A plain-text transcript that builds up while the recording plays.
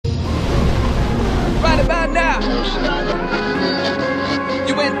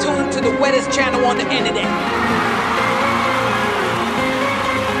wettest channel on the internet.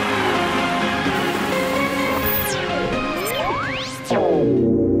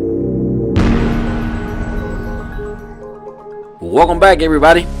 Welcome back,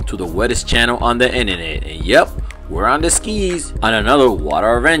 everybody, to the wettest channel on the internet. And yep, we're on the skis on another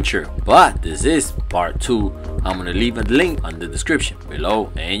water adventure, but this is part 2. I'm gonna leave a link on the description below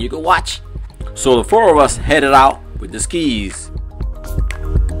and you can watch. So the 4 of us headed out with the skis.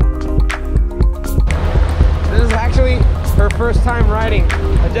 This is actually her first time riding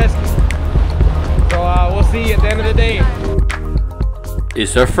a jet ski, so we'll see at the end of the day.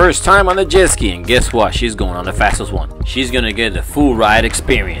 It's her first time on the jet ski, and guess what? She's going on the fastest one. She's gonna get the full ride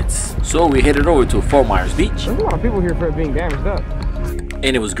experience. So we headed over to Fort Myers Beach. There's a lot of people here for it being damaged up.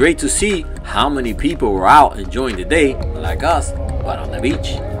 And it was great to see how many people were out enjoying the day, like us, but on the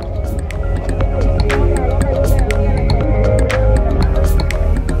beach.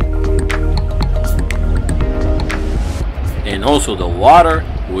 And also the water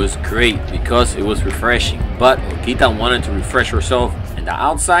was great because it was refreshing. But Okita wanted to refresh herself in the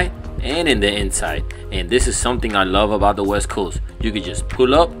outside and in the inside. And this is something I love about the West Coast. You could just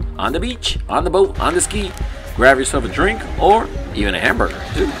pull up on the beach, on the boat, on the ski, grab yourself a drink or even a hamburger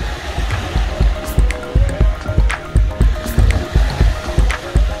too.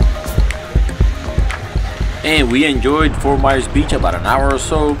 And we enjoyed Fort Myers Beach about an hour or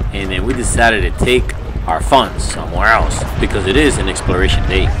so, and then we decided to take our fun somewhere else because it is an exploration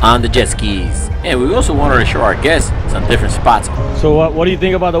day on the jet skis. And we also wanted to show our guests some different spots. So what do you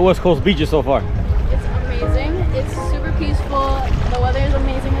think about the West Coast beaches so far? It's amazing. It's super peaceful. The weather is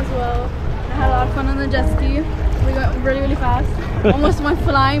amazing as well. I had a lot of fun on the jet ski. We went really, really fast. Almost went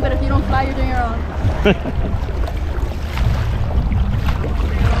flying, but if you don't fly, you're doing it wrong.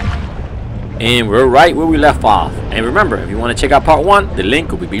 And we're right where we left off. And remember, if you want to check out part 1, the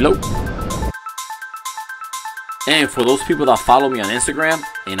link will be below. And for those people that follow me on Instagram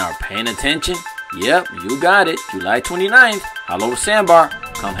and are paying attention, yep, you got it. July 29th, Hialeah Sandbar.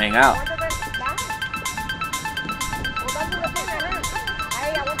 Come hang out.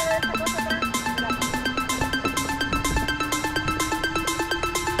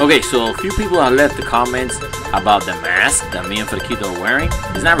 Okay, so a few people have left the comments about the mask that me and Fresquito are wearing.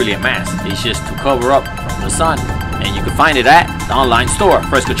 It's not really a mask. It's just to cover up from the sun. And you can find it at the online store,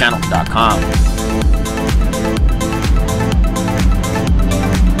 frescochannel.com.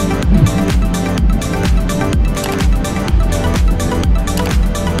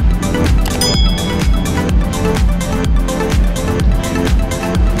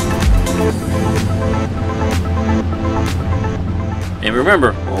 And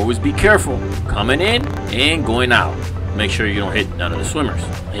remember, always be careful coming in and going out. Make sure you don't hit none of the swimmers.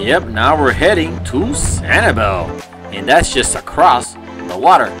 And yep, now we're heading to Sanibel. And that's just across the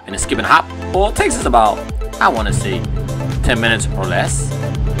water in a skip and hop. Well, it takes us about, I want to say, 10 minutes or less.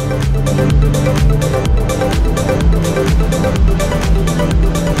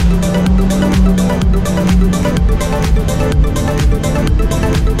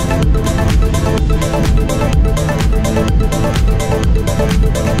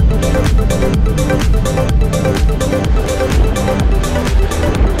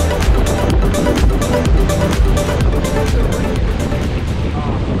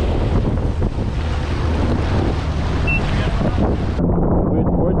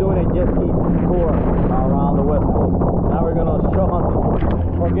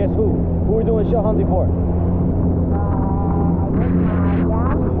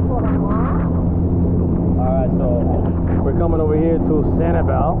 Coming over here to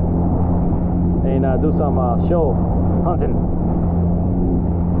Sanibel and do some show hunting.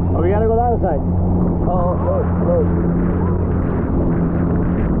 Oh, we gotta go down the side. Oh, look.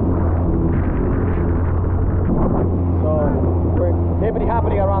 So we're hippity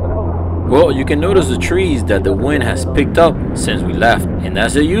hoppity around the coast. Well, you can notice the trees that the wind has picked up since we left, and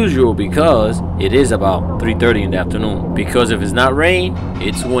that's the usual because it is about 3:30 in the afternoon. Because if it's not rain,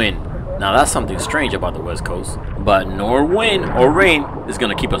 it's wind. Now that's something strange about the West Coast, but nor wind or rain is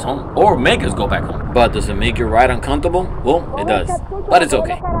gonna keep us home or make us go back home. But does it make your ride uncomfortable? Well, it does, but it's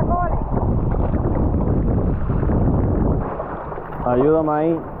okay. Ayúdame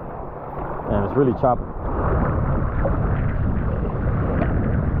ahí. And it's really choppy.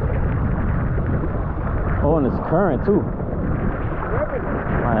 Oh, and it's current too.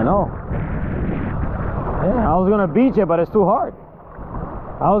 I know. Yeah, I was gonna beach it, but it's too hard.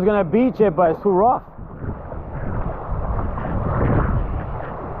 I was gonna beach it, but it's too rough.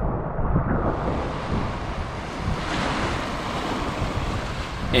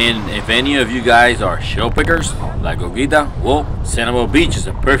 And if any of you guys are shell pickers like Oguita, well, Sanibel Beach is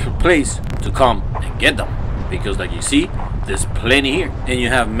a perfect place to come and get them, because like you see, there's plenty here and you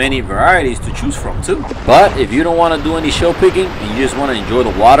have many varieties to choose from too. But if you don't want to do any shell picking and you just want to enjoy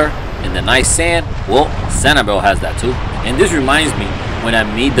the water and the nice sand, well, Sanibel has that too. And this reminds me, when I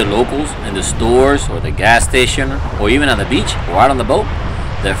meet the locals in the stores or the gas station or even on the beach or out on the boat,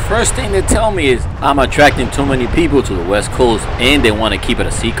 the first thing they tell me is I'm attracting too many people to the West Coast and they want to keep it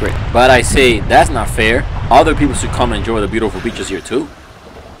a secret. But I say that's not fair. Other people should come enjoy the beautiful beaches here too.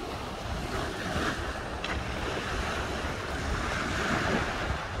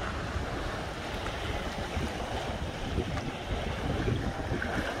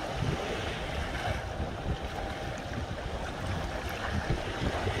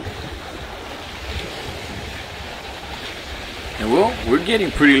 And well, we're getting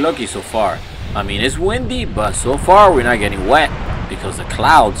pretty lucky so far. I mean, it's windy, but so far we're not getting wet because the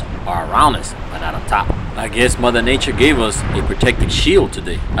clouds are around us, but not on top. I guess Mother Nature gave us a protective shield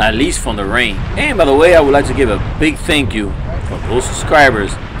today, at least from the rain. And by the way, I would like to give a big thank you for those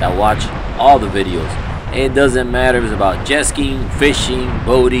subscribers that watch all the videos. It doesn't matter if it's about jet skiing, fishing,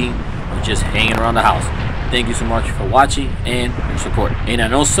 boating, or just hanging around the house. Thank you so much for watching and your support. And I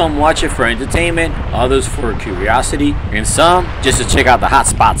know some watch it for entertainment, others for curiosity, and some just to check out the hot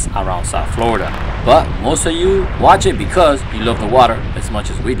spots around South Florida. But most of you watch it because you love the water as much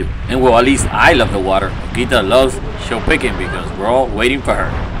as we do. And well, at least I love the water. Oguita loves shell picking because we're all waiting for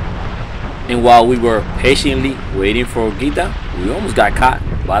her. And while we were patiently waiting for Oguita, we almost got caught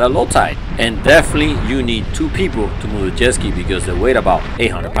by the low tide. And definitely you need 2 people to move the jet ski because they weigh about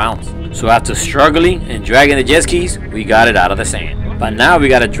 800 pounds. So after struggling and dragging the jet skis, we got it out of the sand. But now we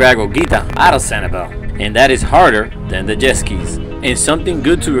gotta drag Oguita out of Sanibel, and that is harder than the jet skis. And something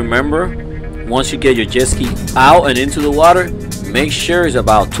good to remember, once you get your jet ski out and into the water, make sure it's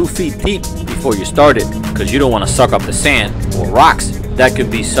about 2 feet deep before you start it, because you don't want to suck up the sand or rocks that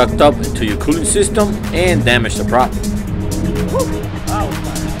could be sucked up into your cooling system and damage the prop.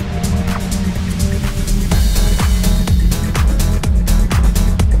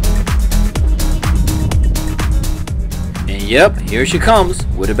 And yep, here she comes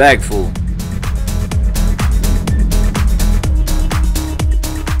with a bag full.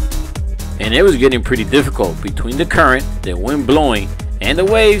 And it was getting pretty difficult between the current, the wind blowing, and the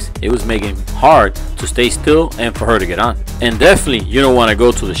waves. It was making it hard to stay still and for her to get on. And definitely you don't want to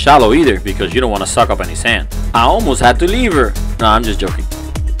go to the shallow either because you don't want to suck up any sand. I almost had to leave her. No, I'm just joking.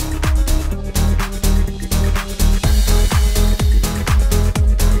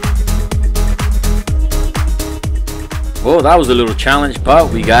 Well, that was a little challenge,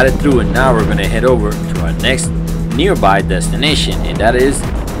 but we got it through, and now we're going to head over to our next nearby destination, and that is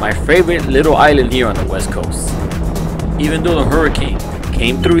my favorite little island here on the West Coast. Even though the hurricane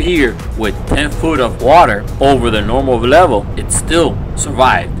came through here with 10 foot of water over the normal level, it still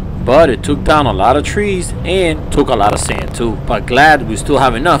survived. But it took down a lot of trees and took a lot of sand too. But glad we still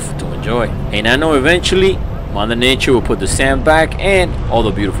have enough to enjoy. And I know eventually Mother Nature will put the sand back and all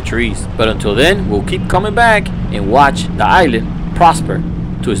the beautiful trees. But until then, we'll keep coming back and watch the island prosper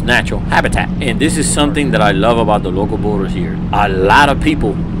to its natural habitat. And this is something that I love about the local boaters here. A lot of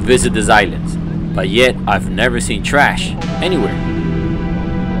people visit these islands, but yet I've never seen trash anywhere.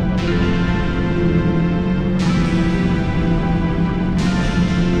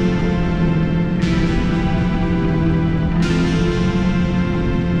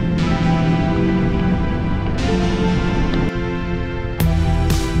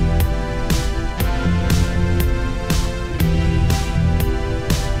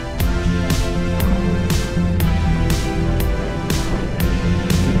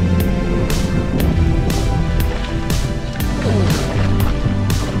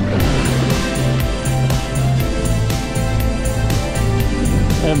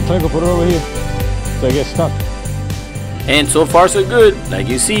 And Twinkle, put it over here so I get stuck. And so far so good. Like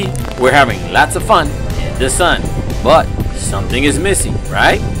you see, we're having lots of fun in the sun, but something is missing,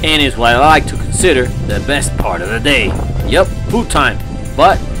 right? And it's what I like to consider the best part of the day. Yep, food time,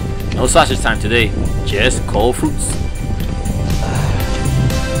 but no sausage time today, just cold fruits.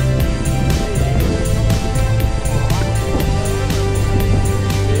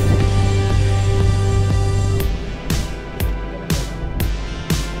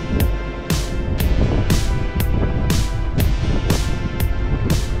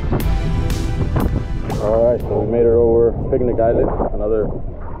 Alright, so we made it over Picnic Island, another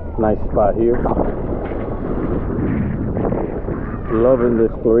nice spot here. Loving the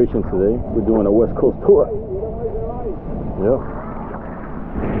exploration today. We're doing a West Coast tour. Yep.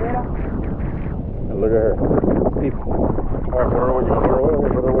 And look at her. People. Alright, put her away, put her away,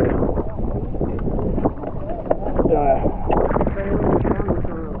 put her away.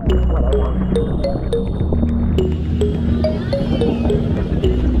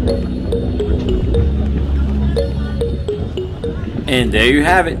 And there you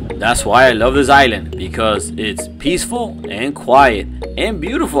have it. That's why I love this island, because it's peaceful and quiet and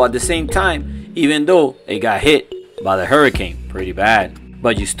beautiful at the same time, even though it got hit by the hurricane pretty bad.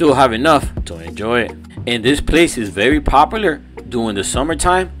 But you still have enough to enjoy it. And this place is very popular during the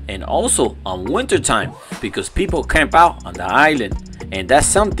summertime and also on winter time, because people camp out on the island, and that's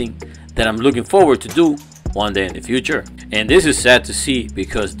something that I'm looking forward to do one day in the future. And this is sad to see,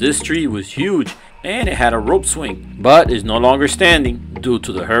 because this tree was huge and it had a rope swing, but is no longer standing due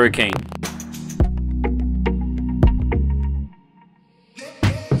to the hurricane.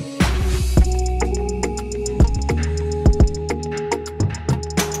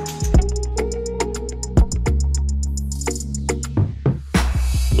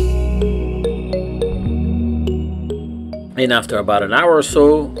 And after about an hour or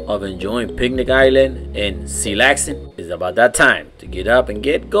so of enjoying Picnic Island and chillaxing, it's about that time to get up and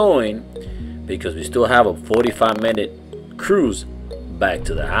get going, because we still have a 45-minute cruise back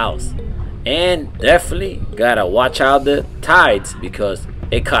to the house. And definitely gotta watch out the tides, because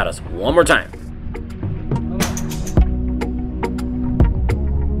it caught us one more time.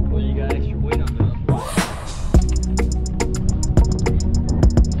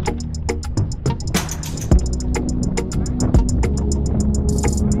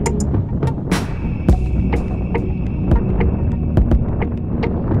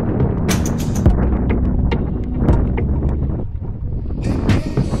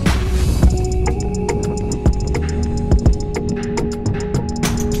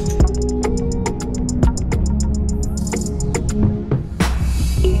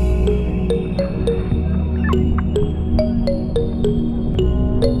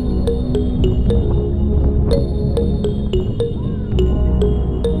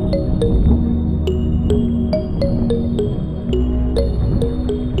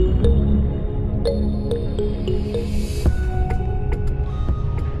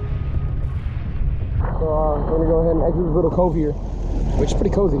 Little cove here, which is pretty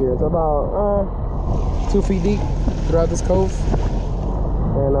cozy here. It's about 2 feet deep throughout this cove,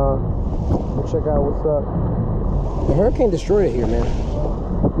 and we'll check out what's up. The hurricane destroyed it here, man.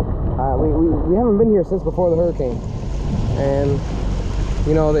 We haven't been here since before the hurricane, and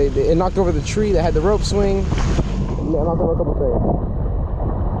you know it knocked over the tree that had the rope swing. It knocked over a couple things.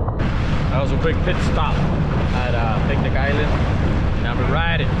 That was a quick pit stop at Picnic Island. Now we're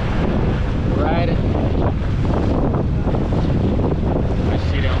riding.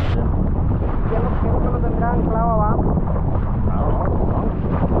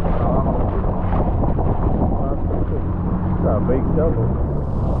 Big shovel.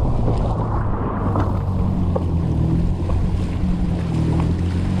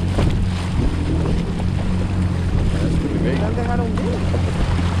 That's pretty big. Been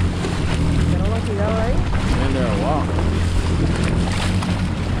there a while.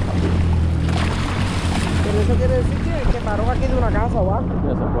 Pero eso quiere decir que paró aquí de una casa o algo.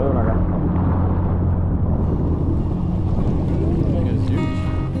 Ya se fue de una casa.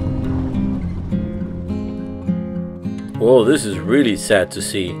 Well, this is really sad to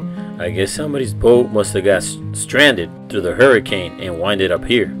see. I guess somebody's boat must have got stranded through the hurricane and winded up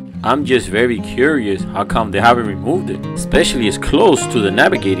here. I'm just very curious how come they haven't removed it, especially as close to the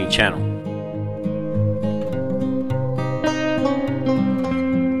navigating channel.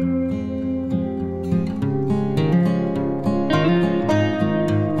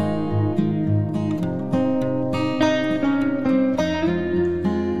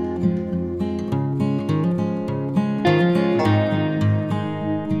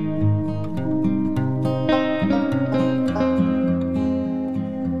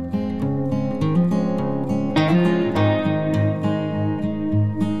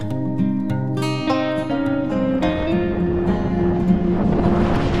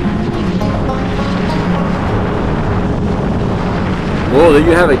 Well, there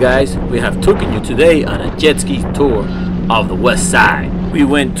you have it, guys. We have taken you today on a jet ski tour of the west side. We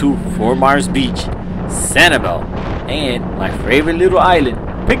went to Fort Myers Beach, Sanibel, and my favorite little island,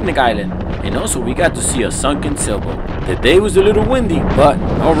 Picnic Island. And also we got to see a sunken sailboat. The day was a little windy, but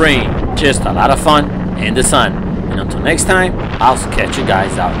no rain. Just a lot of fun in the sun. And until next time, I'll catch you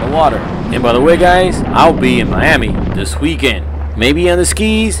guys out in the water. And by the way, guys, I'll be in Miami this weekend. Maybe on the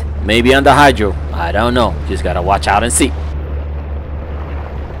skis, maybe on the hydro. I don't know. Just gotta watch out and see.